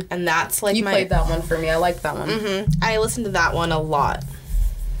 mm-hmm. and that's like you played that one for me, I like that one. Mm-hmm. I listened to that one a lot.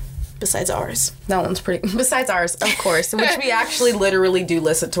 Besides ours. That one's pretty... Besides ours, of course. Which we actually literally do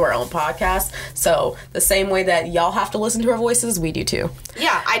listen to our own podcast. So, the same way that y'all have to listen to our voices, we do too.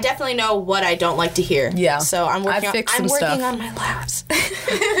 Yeah, I definitely know what I don't like to hear. Yeah. So, I'm working on my laughs.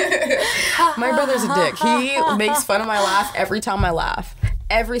 My brother's a dick. He makes fun of my laugh every time I laugh.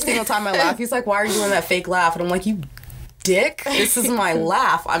 Every single time I laugh. He's like, why are you doing that fake laugh? And I'm like, you dick. This is my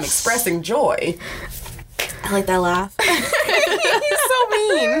laugh. I'm expressing joy. I like that laugh. He's so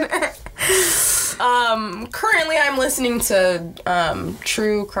mean. Currently I'm listening to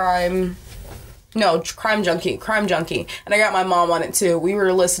Crime Junkie. And I got my mom on it too. We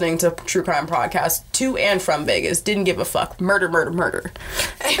were listening to True Crime podcast to and from Vegas. Didn't give a fuck. Murder. Murder,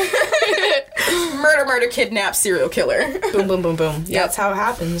 kidnap, serial killer. Boom, boom, boom, boom. Yep. That's how it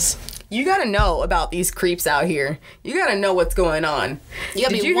happens. You gotta know about these creeps out here. You gotta know what's going on. You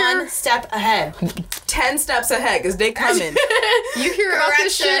gotta be one step ahead. 10 steps ahead, because they coming. You hear about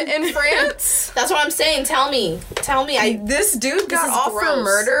this shit in France? That's what I'm saying. Tell me. This dude got off for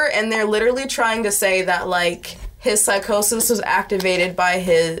murder, and they're literally trying to say that, like, his psychosis was activated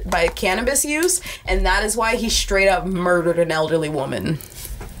by cannabis use, and that is why he straight up murdered an elderly woman.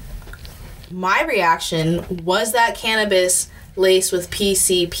 My reaction was that cannabis laced with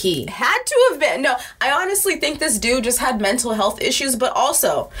PCP. Had to have been. No, I honestly think this dude just had mental health issues, but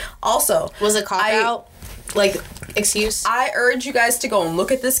also was a cop out? Like, excuse? I urge you guys to go and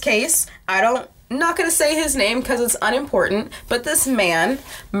look at this case. I'm not going to say his name because it's unimportant, but this man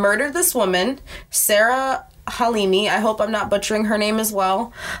murdered this woman, Sarah Halimi. I hope I'm not butchering her name as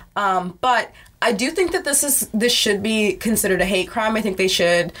well. But I do think that this should be considered a hate crime. I think they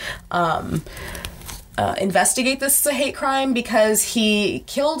should investigate this as a hate crime because he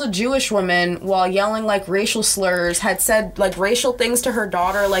killed a Jewish woman while yelling like racial slurs, had said like racial things to her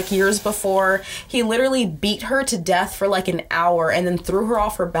daughter like years before. He literally beat her to death for like an hour and then threw her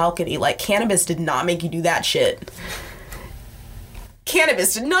off her balcony. Like, cannabis did not make you do that shit.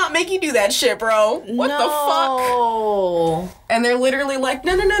 Cannabis did not make you do that shit, bro. What the fuck? And they're literally like,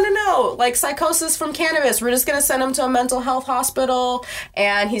 no. Like, psychosis from cannabis. We're just going to send him to a mental health hospital,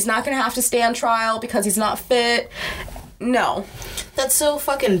 and he's not going to have to stay on trial because he's not fit. No. That's so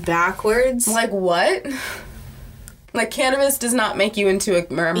fucking backwards. Like, what? Like, cannabis does not make you into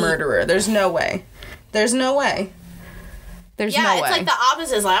a murderer. There's no way. There's no way. There's no way. Yeah, it's like the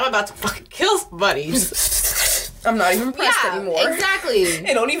opposite. It's like, I'm about to fucking kill somebody. I'm not even impressed anymore. Exactly.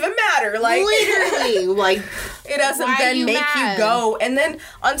 It don't even matter. Like, literally, like, it doesn't then make you go. And then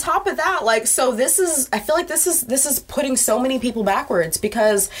on top of that, like, so this is, I feel like this is putting so many people backwards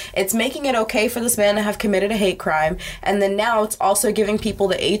because it's making it okay for this man to have committed a hate crime, and then now it's also giving people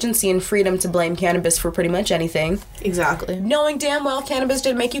the agency and freedom to blame cannabis for pretty much anything. Exactly. Knowing damn well cannabis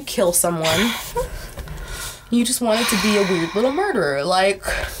didn't make you kill someone. You just wanted to be a weird little murderer. Like,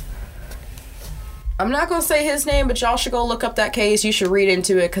 I'm not going to say his name, but y'all should go look up that case. You should read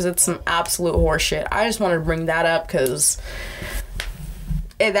into it because it's some absolute horseshit. I just wanted to bring that up because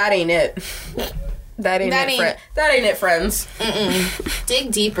that ain't it. That ain't it, friends. Mm-mm.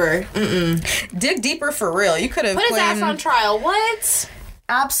 Dig deeper. Mm-mm. Dig deeper for real. You could have put his ass on trial. What?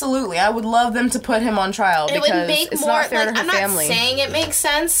 Absolutely. I would love them to put him on trial because it would make it's more, not fair to her family. I'm not saying it makes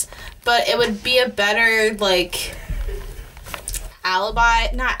sense, but it would be a better, like,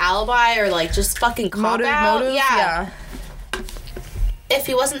 not alibi, or like just fucking cop out. Motive? Yeah. If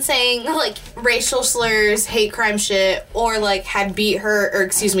he wasn't saying like racial slurs, hate crime shit, or like had beat her, or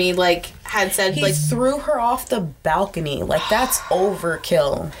excuse me, like had said he like threw her off the balcony, like that's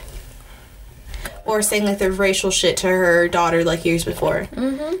overkill. Or saying like the racial shit to her daughter like years before.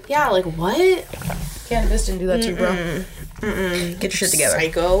 Mm-hmm. Yeah, like what? Cannabis didn't do that to you, bro. Mm-mm. Get your shit together.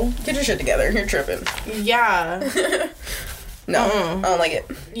 Psycho. Get your shit together. You're tripping. Yeah. No, I don't like it.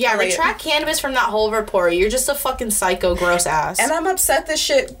 Yeah, retract cannabis from that whole report. You're just a fucking psycho, gross ass. And I'm upset this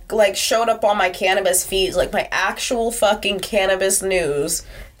shit, like, showed up on my cannabis feeds, like, my actual fucking cannabis news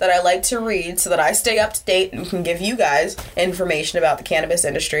that I like to read so that I stay up to date and can give you guys information about the cannabis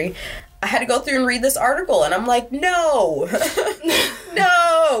industry. I had to go through and read this article, and I'm like, no.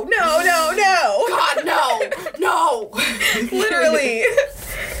 No. God, no. Literally.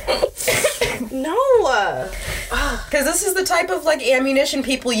 No. Because this is the type of, like, ammunition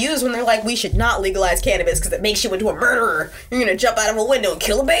people use when they're like, we should not legalize cannabis because it makes you into a murderer. You're going to jump out of a window and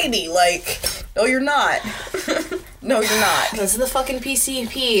kill a baby. Like, no, you're not. No, you're not. This is the fucking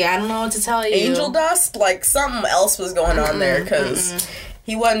PCP. I don't know what to tell you. Angel dust? Like, something else was going on there because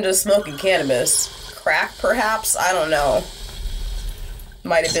he wasn't just smoking cannabis. Crack, perhaps? I don't know.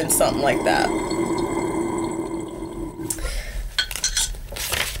 Might have been something like that.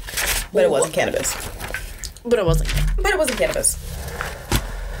 But it wasn't cannabis. But it wasn't cannabis.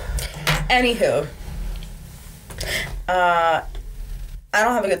 Anywho. I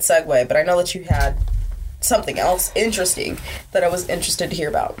don't have a good segue, but I know that you had something else interesting that I was interested to hear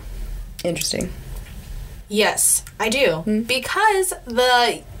about. Interesting. Yes, I do. Because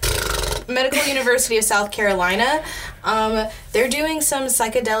the Medical University of South Carolina, they're doing some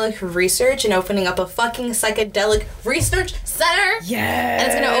psychedelic research and opening up a fucking psychedelic research center. Yes.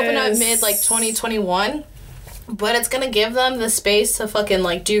 And it's going to open up mid, 2021. But it's going to give them the space to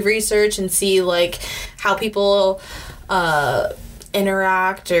fucking, do research and see, how people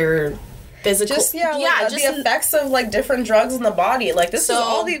interact or physical. Just, the effects of, different drugs in the body. This is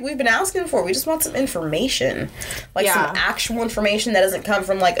all we've been asking for. We just want some information. Some actual information that doesn't come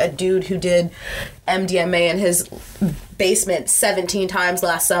from, a dude who did MDMA in his basement 17 times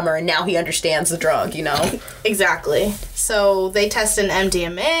last summer and now he understands the drug, Exactly. So they tested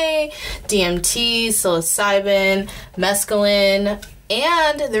MDMA, DMT, psilocybin, mescaline.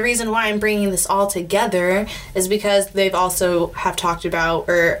 And the reason why I'm bringing this all together is because they've also have talked about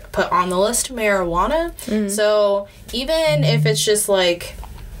or put on the list marijuana. Mm-hmm. So even if it's just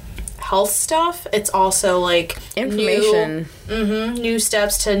health stuff, it's also information. New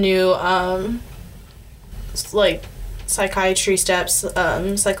steps to new psychiatry steps,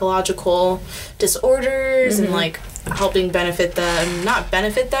 psychological disorders, and like helping not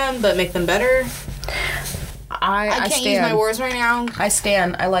benefit them, but make them better. I can't use my words right now. I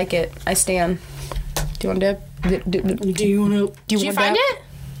stand. I like it. I stand. Do you want to dip? Do you want to? Did you find it?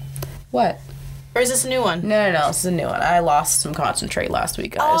 What? Or is this a new one? No, this is a new one. I lost some concentrate last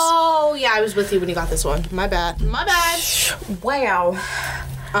week, guys. Oh, yeah, I was with you when you got this one. My bad. Wow.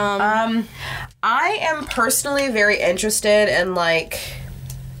 I am personally very interested in, like...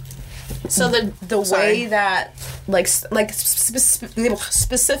 So the way that,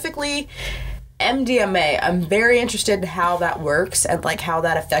 specifically MDMA, I'm very interested in how that works and, like, how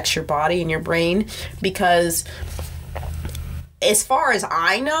that affects your body and your brain, because as far as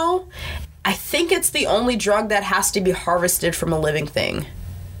I know... I think it's the only drug that has to be harvested from a living thing.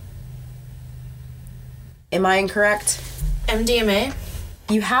 Am I incorrect? MDMA?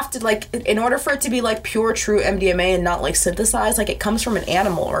 You have to, like, in order for it to be, like, pure, true MDMA and not, like, synthesized, like, it comes from an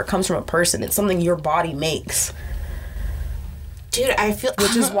animal or it comes from a person. It's something your body makes. Dude, I feel...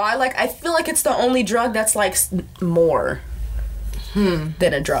 Which is why, like, I feel like it's the only drug that's, like, more than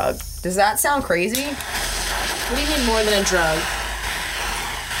a drug. Does that sound crazy? What do you mean more than a drug?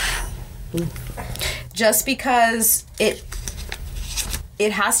 Just because it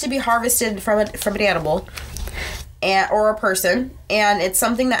has to be harvested from an animal or a person, and it's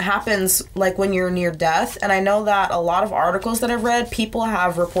something that happens like when you're near death. And I know that a lot of articles that I've read, people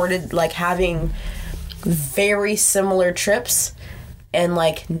have reported like having very similar trips and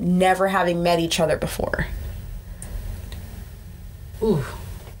like never having met each other before. Ooh.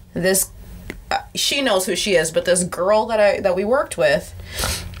 This she knows who she is, but this girl that we worked with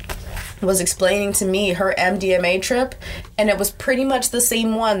was explaining to me her MDMA trip, and it was pretty much the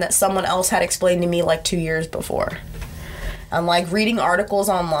same one that someone else had explained to me like 2 years before. And like reading articles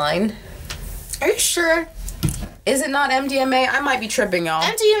online. Are you sure? Is it not MDMA? I might be tripping, y'all.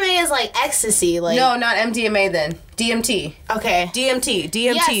 MDMA is like ecstasy, like... No, not MDMA then. DMT. Okay. DMT.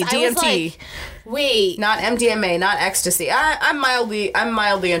 Yes, DMT. I was like, wait. Not MDMA, not ecstasy. I'm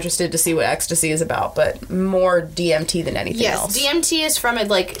mildly interested to see what ecstasy is about, but more DMT than anything else. Yes, DMT is from a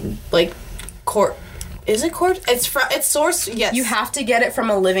like court. Is it court? It's source. Yes. You have to get it from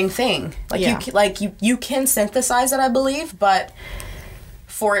a living thing. Like you can synthesize it, I believe, but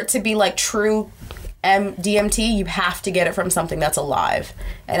for it to be like true DMT, you have to get it from something that's alive.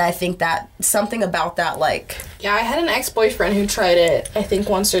 And I think that something about that, like... Yeah, I had an ex-boyfriend who tried it, I think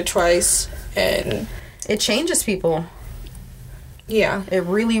once or twice, and... It changes people. Yeah. It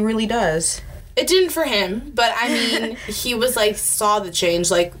really, really does. It didn't for him, but I mean, he was like, saw the change,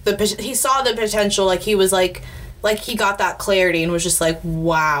 like, he saw the potential, like, he was like he got that clarity and was just like,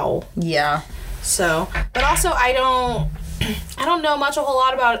 wow. Yeah. So, but also I don't know a whole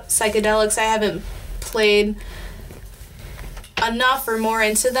lot about psychedelics. I haven't played enough or more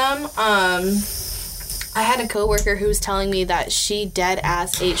into them. I had a coworker who was telling me that she dead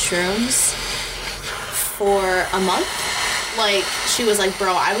ass ate shrooms for a month. Like, she was like,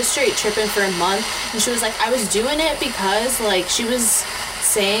 bro, I was straight tripping for a month. And she was like, I was doing it because, like, she was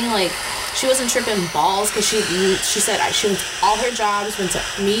saying, like, she wasn't tripping balls because she said she went to all her jobs, went to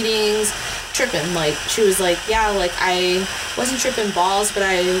meetings, tripping. Like, she was like, yeah, like, I wasn't tripping balls, but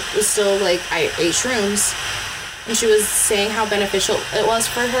I was still, like, I ate shrooms. And she was saying how beneficial it was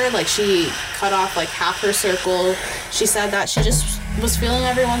for her. Like, she cut off, like, half her circle. She said that she just was feeling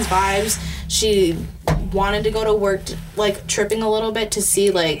everyone's vibes. She wanted to go to work, like, tripping a little bit to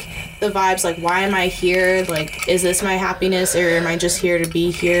see, like, the vibes. Like, why am I here? Like, is this my happiness, or am I just here to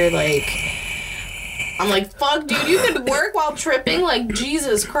be here? Like, I'm like, fuck, dude, you could work while tripping? Like,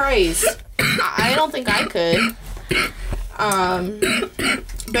 Jesus Christ. I don't think I could.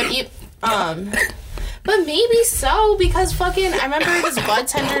 But maybe so, because fucking, I remember this bud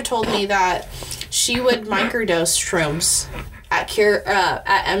tender told me that she would microdose shrooms at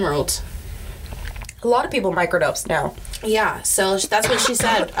Emerald. A lot of people microdose now. Yeah, so that's what she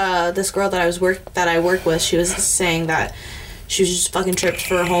said. This girl that I work with, she was saying that she was just fucking tripped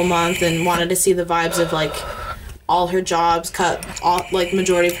for a whole month and wanted to see the vibes of, like, all her jobs, cut all, like,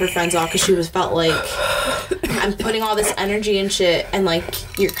 majority of her friends off, because she felt like, I'm putting all this energy and shit, and, like,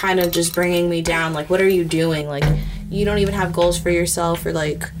 you're kind of just bringing me down. Like, what are you doing? Like, you don't even have goals for yourself, or,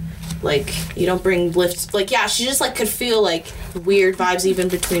 like, you don't bring lifts. Like, yeah, she just, like, could feel, like, weird vibes even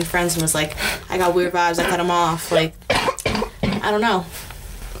between friends, and was like, I got weird vibes, I cut them off. Like, I don't know.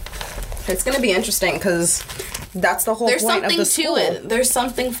 It's gonna be interesting, because that's the whole point of the school. There's something to it. There's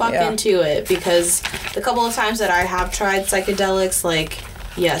something fucking to it, because the couple of times that I have tried psychedelics, like,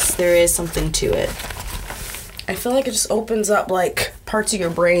 yes, there is something to it. I feel like it just opens up, like, parts of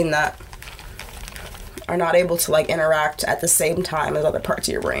your brain that are not able to, like, interact at the same time as other parts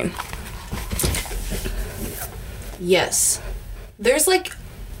of your brain. Yes. There's, like,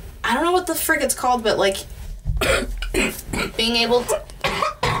 I don't know what the frick it's called, but, like, being able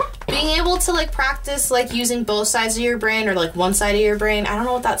to, like, practice, like, using both sides of your brain or, like, one side of your brain. I don't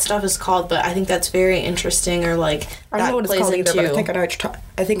know what that stuff is called, but I think that's very interesting, or, like, I don't know what it's called either, but I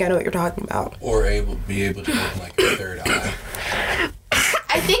think I know what you're talking about. Or be able to open, like, a third eye.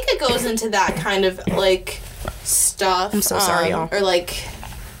 I think it goes into that kind of, like, stuff. I'm so sorry, y'all. Or, like,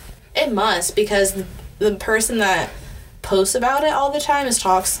 it must, because the person that posts about it all the time is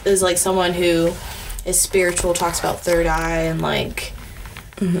like, someone who is spiritual, talks about third eye and, like,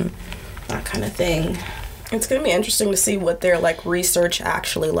 that kind of thing. It's going to be interesting to see what their, like, research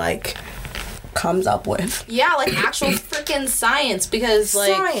actually, like, comes up with. Yeah, like, actual freaking science, because,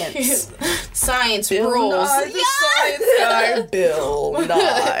 like... Science Bill rules. Nye, the science guy. Bill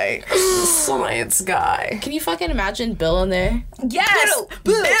Nye, the science guy. Can you fucking imagine Bill in there? Yes!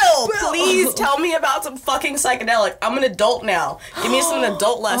 Bill, please tell me about some fucking psychedelic. I'm an adult now. Give me some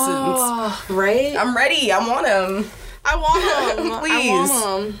adult lessons. Oh, right? I'm ready. I want him. I want him. Please.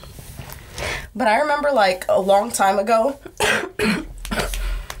 I want him. But I remember, like, a long time ago...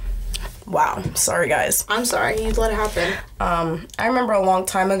 Wow. Sorry, guys. I'm sorry. You let it happen. I remember a long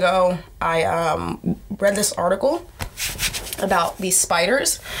time ago, I read this article about these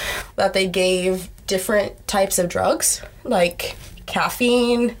spiders that they gave different types of drugs, like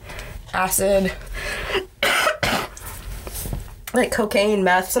caffeine, acid, like cocaine,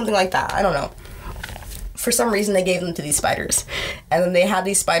 meth, something like that. I don't know. For some reason, they gave them to these spiders. And then they had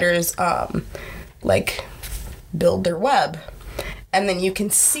these spiders, like, build their web. And then you can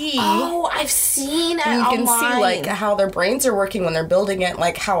see... Oh, I've seen it online. You can see, like, how their brains are working when they're building it,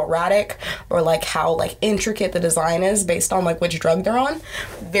 like, how erratic or, like, how, like, intricate the design is based on, like, which drug they're on.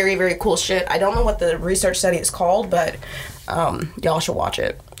 Very, very cool shit. I don't know what the research study is called, but y'all should watch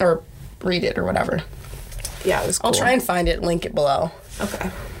it. Or read it or whatever. Yeah, it was cool. I'll try and find it and link it below. Okay.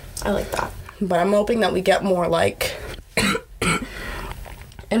 I like that. But I'm hoping that we get more, like...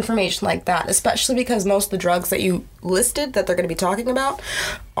 information like that, especially because most of the drugs that you listed that they're going to be talking about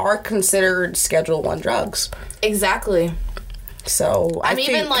are considered Schedule 1 drugs. Exactly. So I'm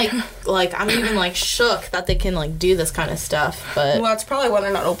even shook that they can, like, do this kind of stuff. But well, that's probably why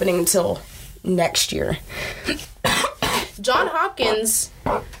they're not opening until next year. John Hopkins,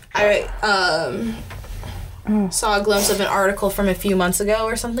 I saw a glimpse of an article from a few months ago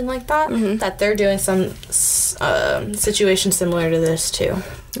or something like that, that they're doing some situation similar to this too.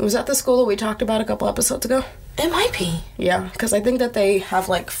 Was that the school that we talked about a couple episodes ago? It might be. Yeah, because I think that they have,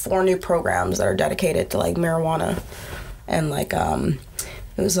 like, 4 new programs that are dedicated to, like, marijuana and, like, it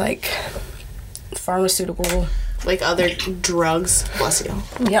was, like, pharmaceutical. Like other drugs. Bless you.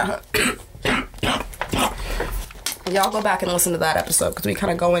 Yeah. Y'all go back and listen to that episode because we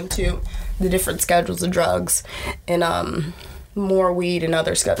kind of go into the different schedules of drugs and more weed and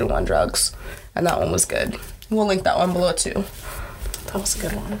other Schedule 1 drugs. And that one was good. We'll link that one below too. That was a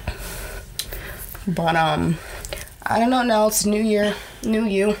good one. But I don't know, now it's new year, new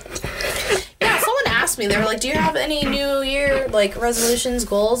you. Yeah, someone asked me, they were like, do you have any new year, like, resolutions,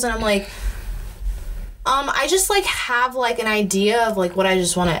 goals? And I'm like, I just, like, have, like, an idea of, like, what I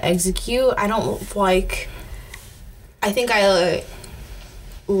just want to execute. I don't, like, I think I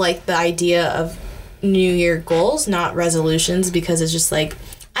like the idea of New Year goals, not resolutions, because it's just, like,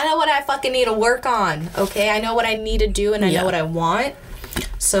 I know what I fucking need to work on, okay? I know what I need to do, and I know what I want.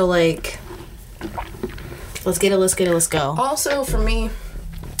 So, like, let's get it, let's go. Also, for me,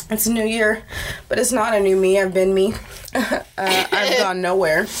 it's a new year, but it's not a new me. I've been me. I've gone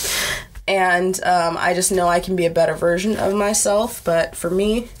nowhere. And I just know I can be a better version of myself. But for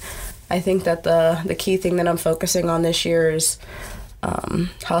me, I think that the key thing that I'm focusing on this year is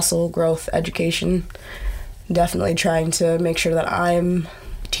hustle, growth, education. Definitely trying to make sure that I'm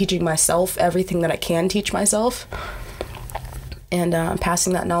teaching myself everything that I can teach myself. And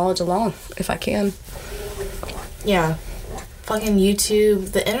passing that knowledge along, if I can. Yeah. Fucking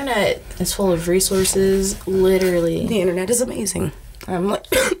YouTube. The internet is full of resources, literally. The internet is amazing. I'm like...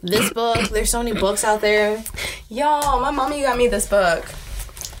 This book, there's so many books out there. Y'all, my mommy got me this book.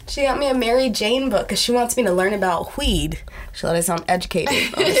 She got me a Mary Jane book because she wants me to learn about weed. She let us sound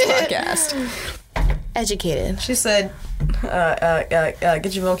educated on this podcast. Educated. She said,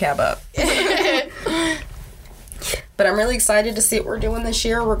 get your vocab up. But I'm really excited to see what we're doing this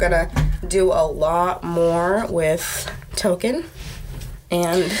year. We're going to do a lot more with Token.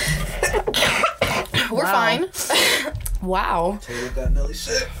 And we're fine. Wow. Taylor got Nelly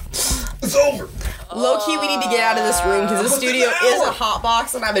sick. It's over. Low-key, we need to get out of this room because the studio is a hot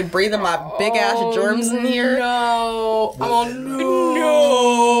box and I've been breathing my big-ass germs in here. No. Oh, no.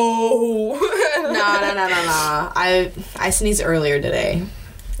 Nah. I sneezed earlier today.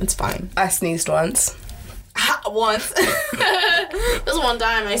 It's fine. I sneezed once. Once. It was one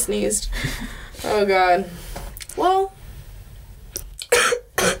time I sneezed. Oh, God. Well.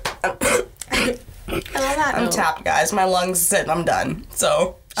 I'm tapped, guys. My lungs said I'm done.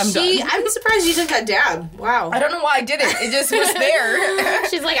 So, I'm done. I'm surprised you took that dab. Wow. I don't know why I did it. It just was there.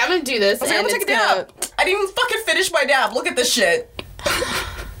 She's like, I'm going to do this. I was like, I'm going to take a dab. I didn't even fucking finish my dab. Look at this shit.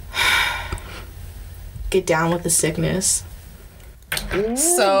 Get down with the sickness. Ooh.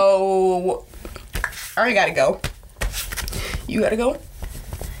 So, I already gotta go. You gotta go?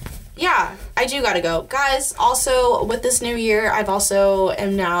 Yeah, I do gotta go. Guys, also, with this new year, I've also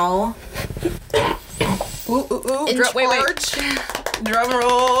am now in charge. Wait. Drum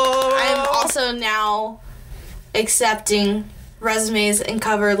roll. I'm also now accepting resumes and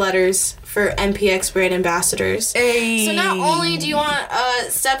cover letters for MPX brand ambassadors. Hey. So not only do you want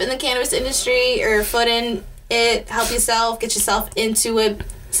to step in the cannabis industry or foot in it, help yourself, get yourself into it,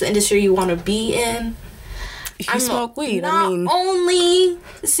 it's the industry you want to be in. If you smoke weed, not only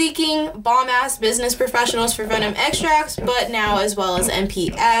seeking bomb-ass business professionals for Venom extracts, but now as well as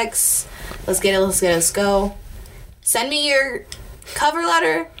MPX. Let's go. Send me your cover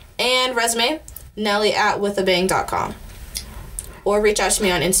letter and resume, Nelly@withabang.com. Or reach out to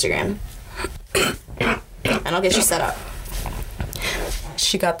me on Instagram. And I'll get you set up.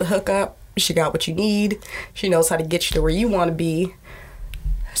 She got the hookup. She got what you need. She knows how to get you to where you want to be.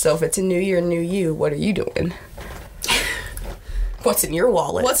 So if it's a new year, new you, what are you doing? What's in your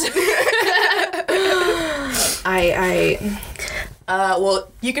wallet?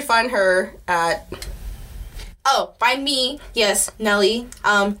 Well, you can find her at... Oh, find me, yes, Nelly,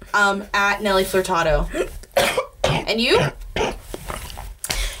 at Nelly Flirtado. And you?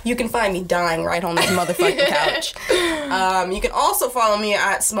 You can find me dying right on this motherfucking couch. You can also follow me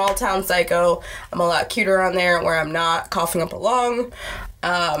at Small Town Psycho. I'm a lot cuter on there where I'm not coughing up a lung.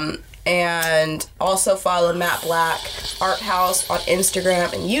 And also follow Matt Black Art House on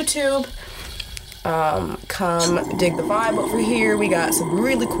Instagram and YouTube. Come dig the vibe over here. We got some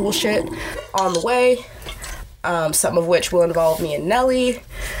really cool shit on the way. Some of which will involve me and Nelly.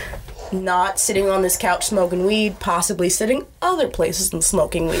 Not sitting on this couch smoking weed, possibly sitting other places and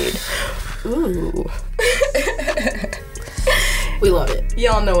smoking weed. Ooh. We love it.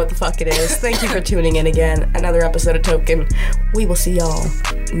 Y'all know what the fuck it is. Thank you for tuning in again. Another episode of Token. We will see y'all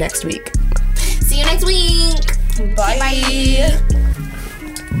next week. See you next week. Bye. Bye.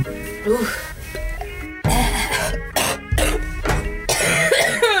 Ooh.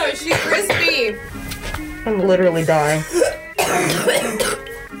 She's crispy. I'm literally dying.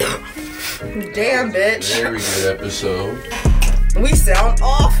 Damn, bitch. Very good episode. We sound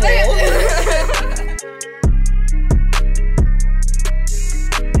awful.